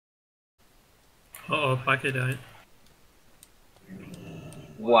Uh oh, Packy died.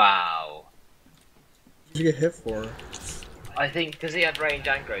 Wow. What did you get hit for? I think because he had range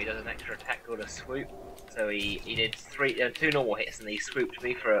aggro, he does an extra attack called a swoop. So he did two normal hits and he swooped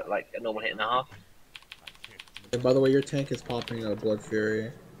me for like a normal hit and a half. And by the way, your tank is popping out Blood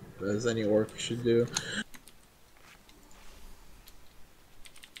Fury, as any orc should do.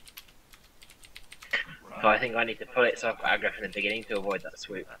 So I think I need to pull it so I've got aggro from the beginning to avoid that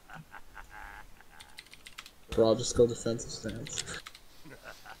swoop. Bro, I'll just go defensive stance.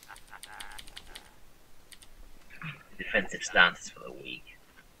 Defensive stance for the weak.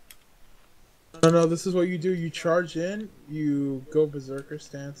 No, this is what you do. You charge in, you go berserker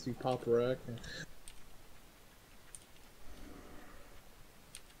stance, you pop wreck. And...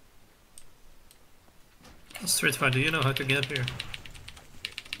 Street Fighter, do you know how to get here?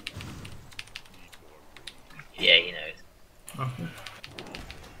 Yeah, he knows. Okay.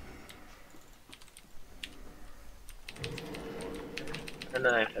 No,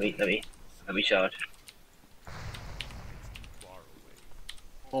 let me charge.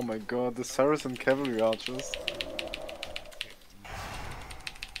 Oh my god, the Saracen cavalry archers.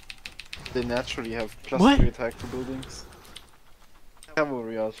 They naturally have +3 attack to buildings.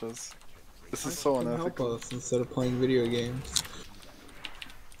 Cavalry archers. This is so unethical. Help us instead of playing video games.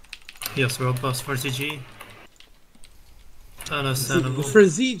 Yes, World Boss for ZG. Understandable. For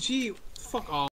ZG, fuck off.